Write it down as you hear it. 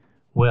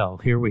Well,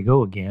 here we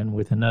go again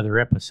with another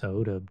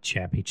episode of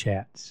Chappy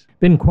Chats.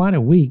 Been quite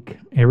a week.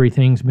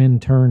 Everything's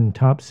been turned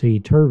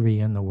topsy-turvy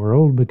in the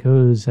world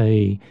because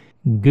a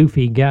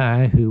goofy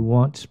guy who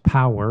wants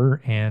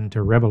power and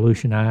to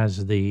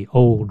revolutionize the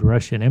old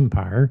Russian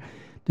Empire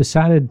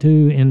decided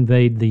to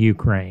invade the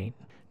Ukraine.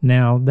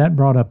 Now, that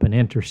brought up an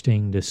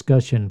interesting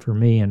discussion for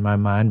me in my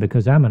mind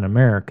because I'm an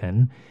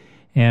American,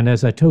 and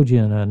as I told you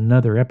in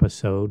another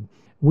episode,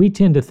 we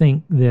tend to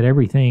think that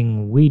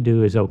everything we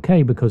do is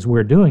okay because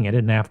we're doing it,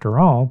 and after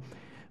all,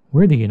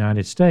 we're the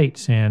United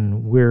States,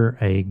 and we're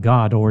a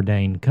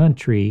God-ordained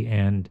country,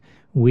 and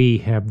we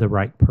have the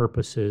right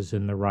purposes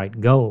and the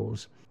right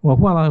goals. Well,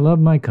 while I love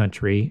my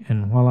country,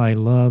 and while I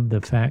love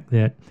the fact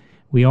that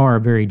we are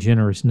a very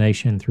generous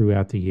nation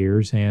throughout the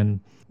years, and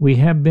we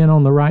have been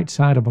on the right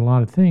side of a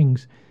lot of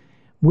things,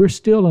 we're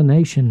still a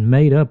nation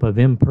made up of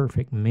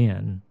imperfect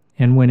men.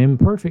 And when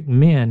imperfect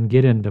men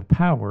get into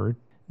power,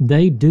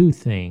 they do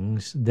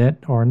things that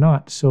are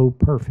not so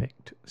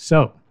perfect.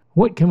 So,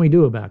 what can we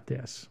do about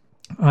this?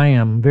 I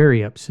am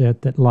very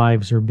upset that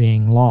lives are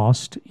being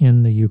lost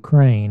in the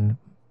Ukraine,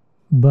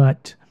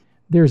 but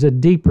there's a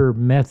deeper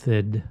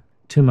method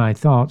to my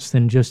thoughts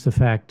than just the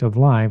fact of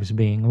lives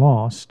being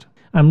lost.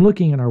 I'm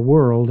looking at our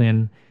world,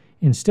 and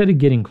instead of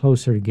getting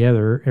closer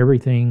together,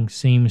 everything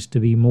seems to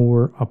be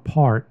more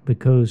apart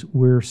because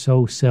we're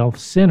so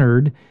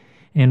self-centered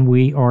and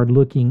we are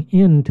looking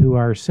into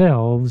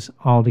ourselves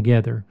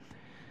altogether.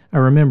 I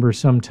remember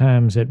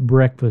sometimes at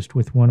breakfast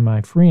with one of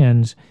my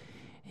friends,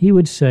 he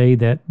would say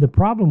that the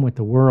problem with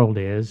the world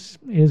is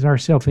our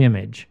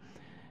self-image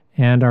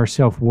and our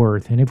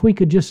self-worth. And if we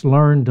could just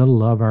learn to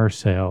love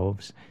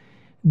ourselves,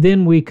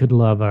 then we could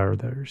love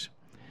others.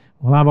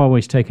 Well, I've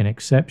always taken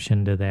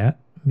exception to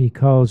that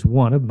because,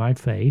 one, of my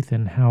faith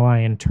and how I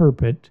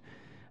interpret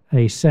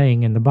a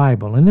saying in the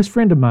Bible. And this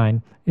friend of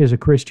mine is a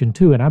Christian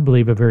too, and I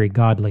believe a very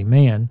godly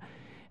man,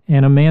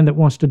 and a man that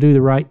wants to do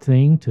the right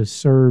thing to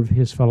serve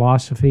his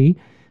philosophy,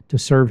 to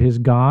serve his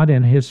God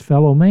and his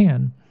fellow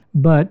man.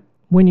 But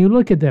when you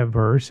look at that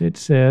verse, it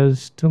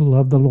says to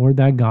love the Lord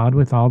thy God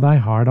with all thy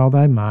heart, all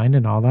thy mind,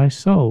 and all thy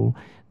soul.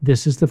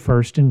 This is the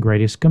first and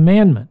greatest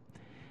commandment.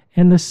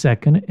 And the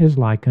second is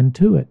like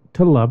unto it,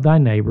 to love thy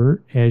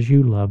neighbor as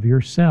you love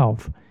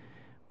yourself.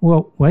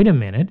 Well, wait a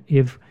minute.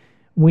 If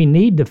we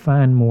need to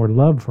find more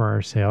love for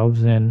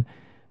ourselves, then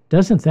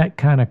doesn't that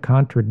kind of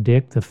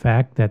contradict the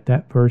fact that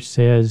that verse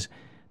says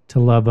to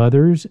love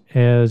others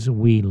as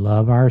we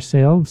love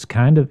ourselves,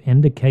 kind of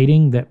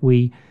indicating that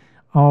we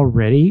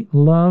already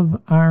love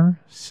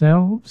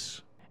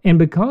ourselves? And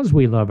because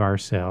we love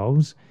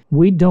ourselves,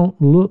 we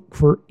don't look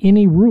for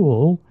any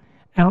rule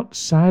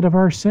outside of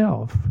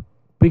ourselves.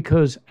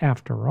 Because,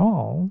 after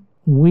all,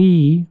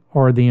 we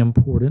are the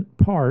important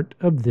part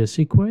of this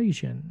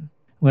equation.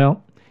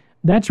 Well,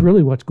 that's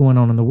really what's going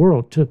on in the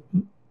world. To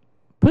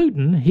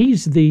Putin,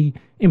 he's the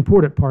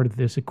important part of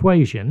this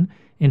equation,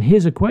 and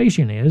his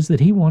equation is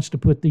that he wants to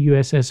put the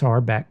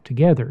USSR back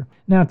together.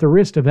 Now, at the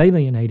risk of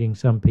alienating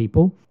some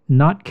people,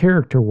 not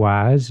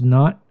character-wise,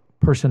 not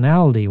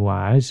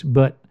personality-wise,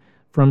 but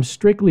from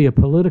strictly a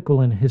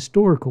political and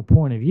historical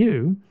point of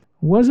view,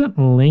 wasn't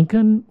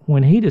Lincoln,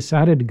 when he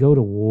decided to go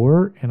to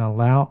war and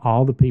allow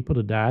all the people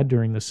to die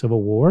during the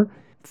Civil War,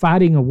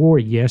 fighting a war,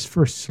 yes,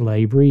 for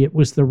slavery? It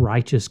was the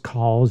righteous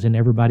cause and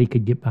everybody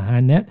could get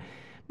behind that.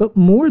 But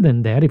more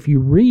than that, if you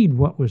read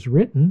what was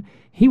written,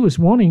 he was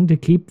wanting to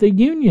keep the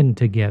Union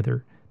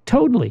together.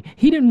 Totally.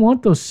 He didn't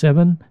want those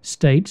 7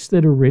 states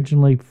that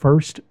originally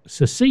first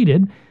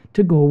seceded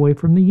to go away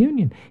from the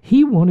Union.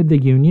 He wanted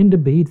the Union to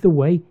be the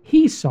way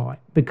he saw it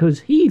because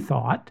he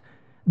thought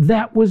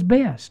that was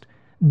best.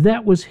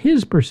 That was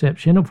his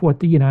perception of what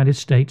the United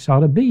States ought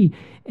to be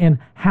and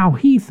how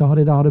he thought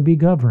it ought to be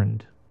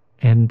governed.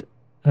 And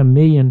 1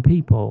 million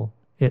people,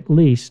 at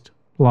least,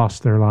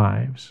 lost their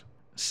lives.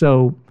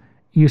 So,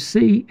 you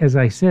see, as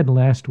I said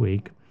last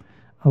week,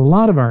 a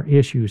lot of our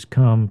issues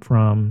come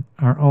from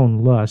our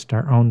own lust,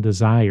 our own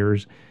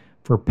desires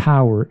for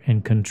power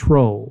and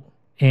control.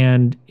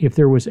 And if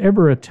there was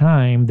ever a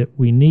time that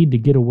we need to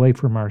get away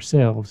from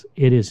ourselves,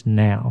 it is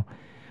now.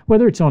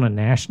 Whether it's on a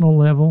national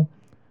level,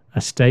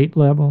 a state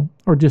level,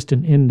 or just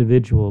an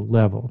individual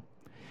level.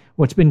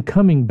 What's been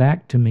coming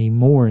back to me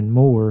more and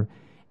more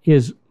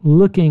is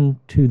looking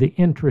to the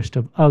interest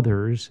of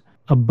others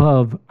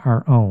above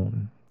our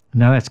own.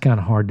 Now, that's kind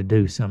of hard to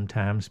do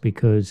sometimes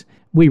because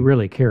we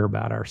really care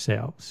about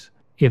ourselves.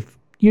 If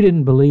you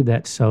didn't believe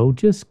that so,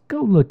 just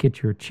go look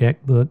at your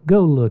checkbook,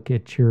 go look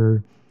at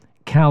your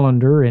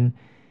calendar, and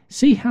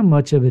see how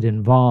much of it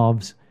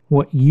involves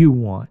what you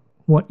want,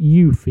 what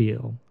you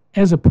feel,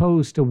 as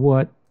opposed to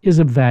what is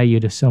of value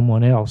to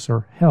someone else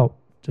or help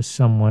to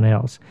someone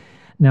else.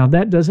 Now,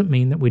 that doesn't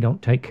mean that we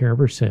don't take care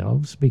of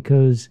ourselves,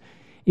 because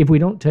if we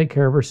don't take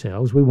care of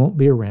ourselves, we won't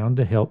be around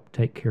to help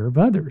take care of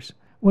others.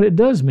 What it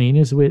does mean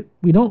is we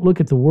don't look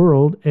at the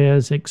world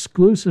as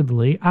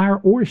exclusively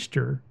our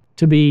oyster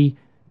to be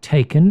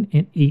taken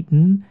and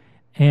eaten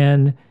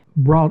and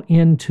brought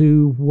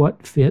into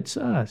what fits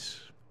us.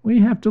 We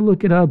have to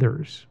look at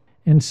others.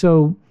 And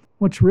so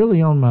What's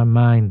really on my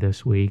mind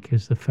this week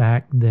is the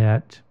fact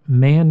that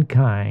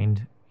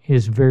mankind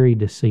is very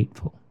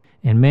deceitful,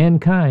 and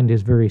mankind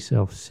is very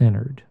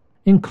self-centered,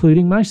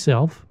 including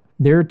myself.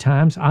 There are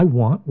times I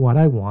want what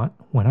I want,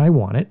 when I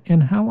want it,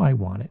 and how I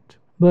want it.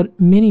 But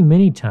many,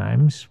 many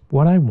times,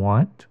 what I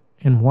want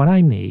and what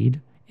I need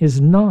is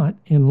not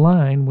in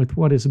line with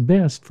what is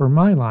best for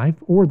my life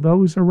or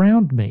those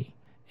around me.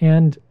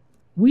 And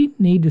we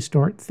need to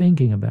start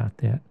thinking about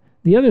that.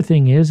 The other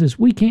thing is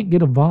we can't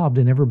get involved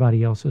in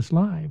everybody else's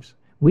lives.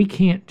 We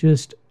can't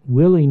just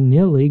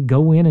willy-nilly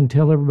go in and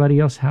tell everybody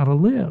else how to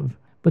live.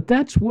 But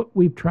that's what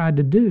we've tried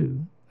to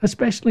do,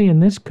 especially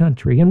in this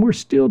country, and we're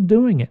still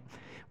doing it.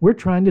 We're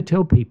trying to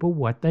tell people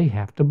what they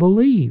have to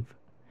believe.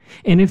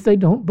 And if they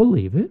don't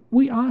believe it,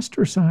 we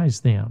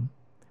ostracize them.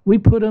 We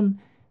put them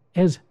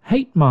as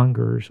hate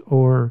mongers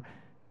or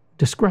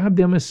describe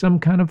them as some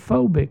kind of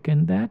phobic,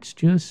 and that's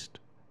just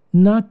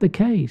not the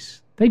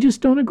case. They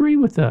just don't agree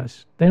with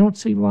us. They don't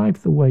see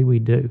life the way we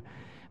do.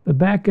 But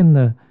back in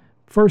the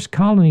first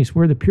colonies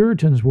where the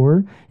Puritans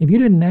were, if you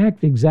didn't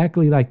act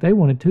exactly like they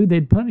wanted to,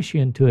 they'd punish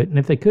you into it. And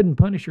if they couldn't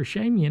punish or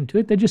shame you into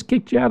it, they just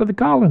kicked you out of the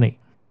colony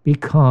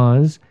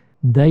because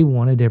they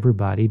wanted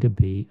everybody to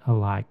be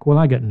alike. Well,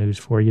 I got news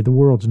for you. The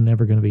world's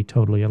never going to be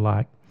totally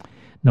alike.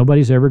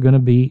 Nobody's ever going to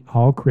be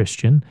all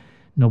Christian.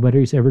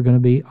 Nobody's ever going to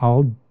be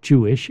all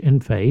Jewish in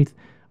faith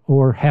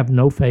or have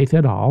no faith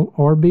at all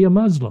or be a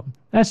Muslim.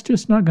 That's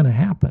just not going to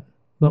happen.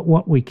 But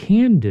what we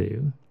can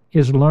do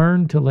is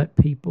learn to let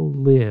people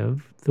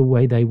live the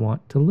way they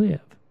want to live.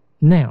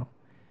 Now,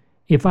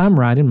 if I'm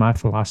right in my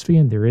philosophy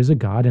and there is a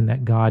God and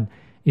that God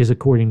is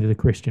according to the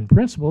Christian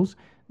principles,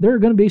 there are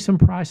going to be some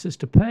prices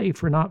to pay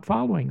for not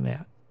following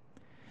that.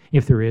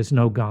 If there is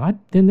no God,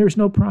 then there's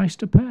no price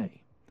to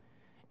pay.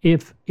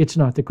 If it's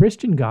not the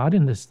Christian God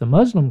and it's the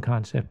Muslim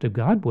concept of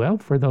God, well,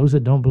 for those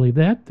that don't believe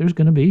that, there's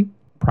going to be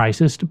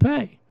prices to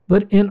pay.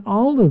 But in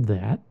all of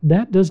that,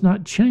 that does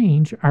not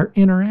change our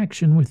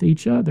interaction with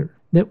each other.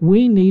 That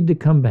we need to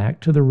come back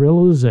to the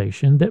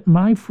realization that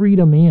my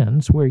freedom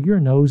ends where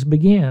your nose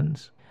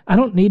begins. I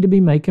don't need to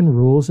be making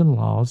rules and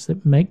laws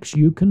that makes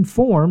you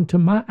conform to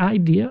my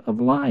idea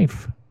of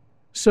life.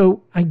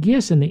 So I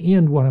guess in the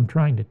end, what I'm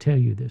trying to tell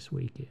you this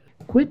week is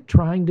quit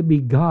trying to be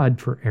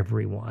God for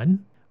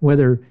everyone,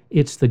 whether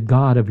it's the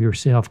God of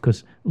yourself,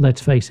 because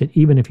let's face it,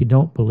 even if you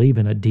don't believe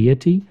in a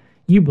deity,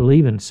 you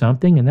believe in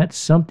something, and that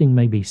something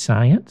may be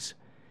science,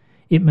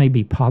 it may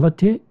be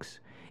politics,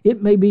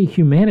 it may be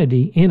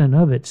humanity in and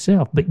of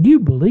itself, but you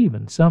believe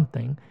in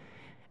something,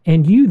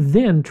 and you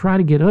then try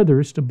to get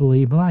others to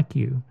believe like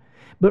you.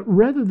 But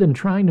rather than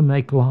trying to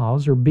make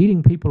laws or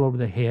beating people over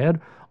the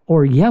head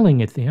or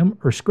yelling at them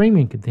or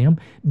screaming at them,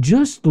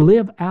 just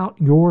live out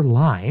your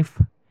life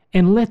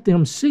and let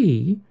them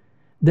see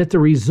that the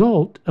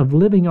result of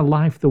living a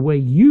life the way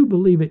you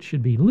believe it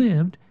should be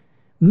lived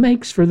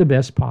makes for the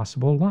best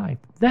possible life.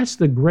 That's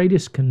the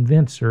greatest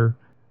convincer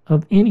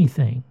of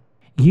anything.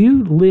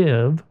 You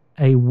live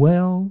a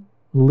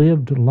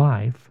well-lived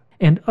life,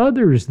 and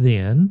others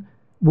then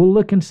will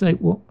look and say,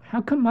 well,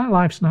 how come my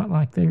life's not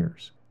like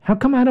theirs? How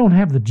come I don't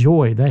have the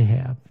joy they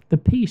have, the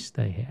peace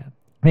they have?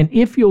 And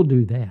if you'll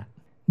do that,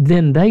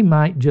 then they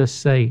might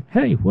just say,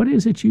 hey, what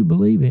is it you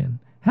believe in?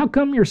 How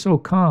come you're so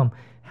calm?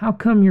 How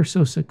come you're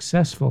so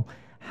successful?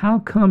 How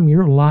come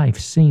your life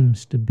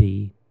seems to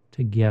be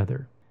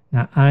together?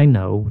 Now, I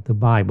know the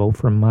Bible,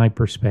 from my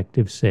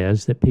perspective,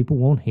 says that people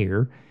won't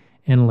hear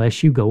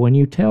unless you go and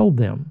you tell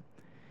them.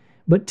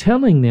 But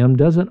telling them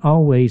doesn't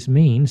always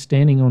mean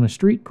standing on a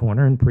street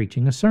corner and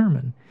preaching a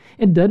sermon.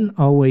 It doesn't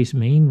always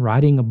mean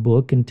writing a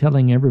book and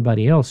telling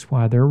everybody else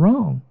why they're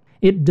wrong.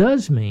 It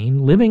does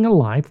mean living a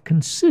life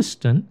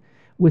consistent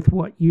with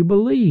what you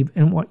believe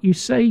and what you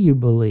say you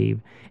believe,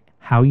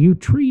 how you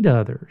treat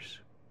others.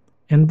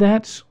 And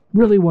that's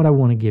really what I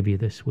want to give you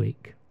this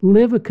week.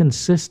 Live a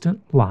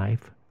consistent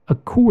life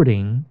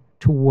according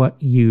to what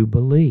you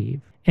believe.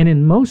 And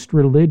in most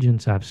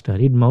religions I've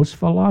studied, most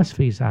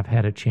philosophies I've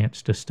had a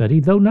chance to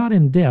study, though not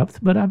in depth,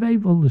 but I've been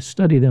able to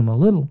study them a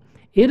little,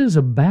 it is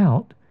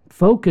about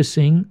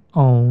focusing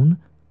on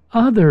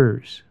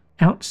others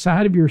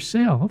outside of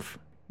yourself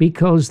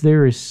because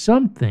there is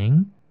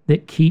something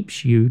that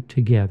keeps you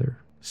together.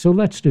 So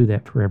let's do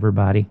that for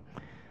everybody.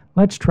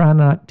 Let's try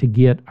not to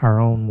get our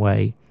own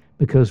way,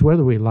 because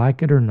whether we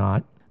like it or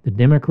not, the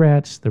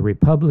Democrats, the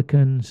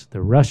Republicans,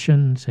 the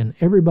Russians, and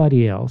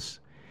everybody else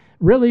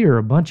really are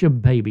a bunch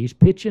of babies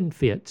pitching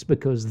fits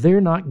because they're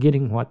not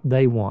getting what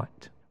they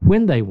want,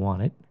 when they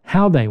want it,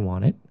 how they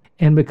want it,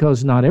 and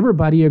because not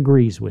everybody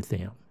agrees with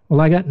them.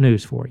 Well, I got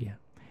news for you.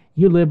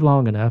 You live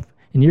long enough,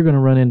 and you're going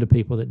to run into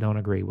people that don't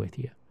agree with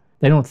you.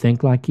 They don't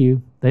think like you,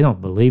 they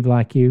don't believe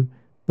like you,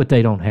 but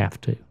they don't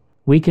have to.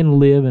 We can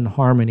live in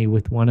harmony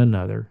with one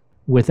another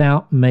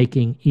without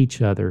making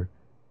each other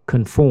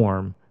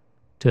conform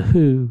to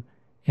who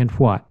and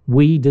what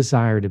we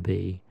desire to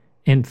be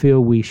and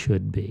feel we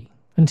should be.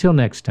 Until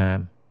next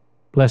time,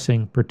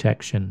 blessing,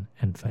 protection,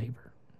 and favor.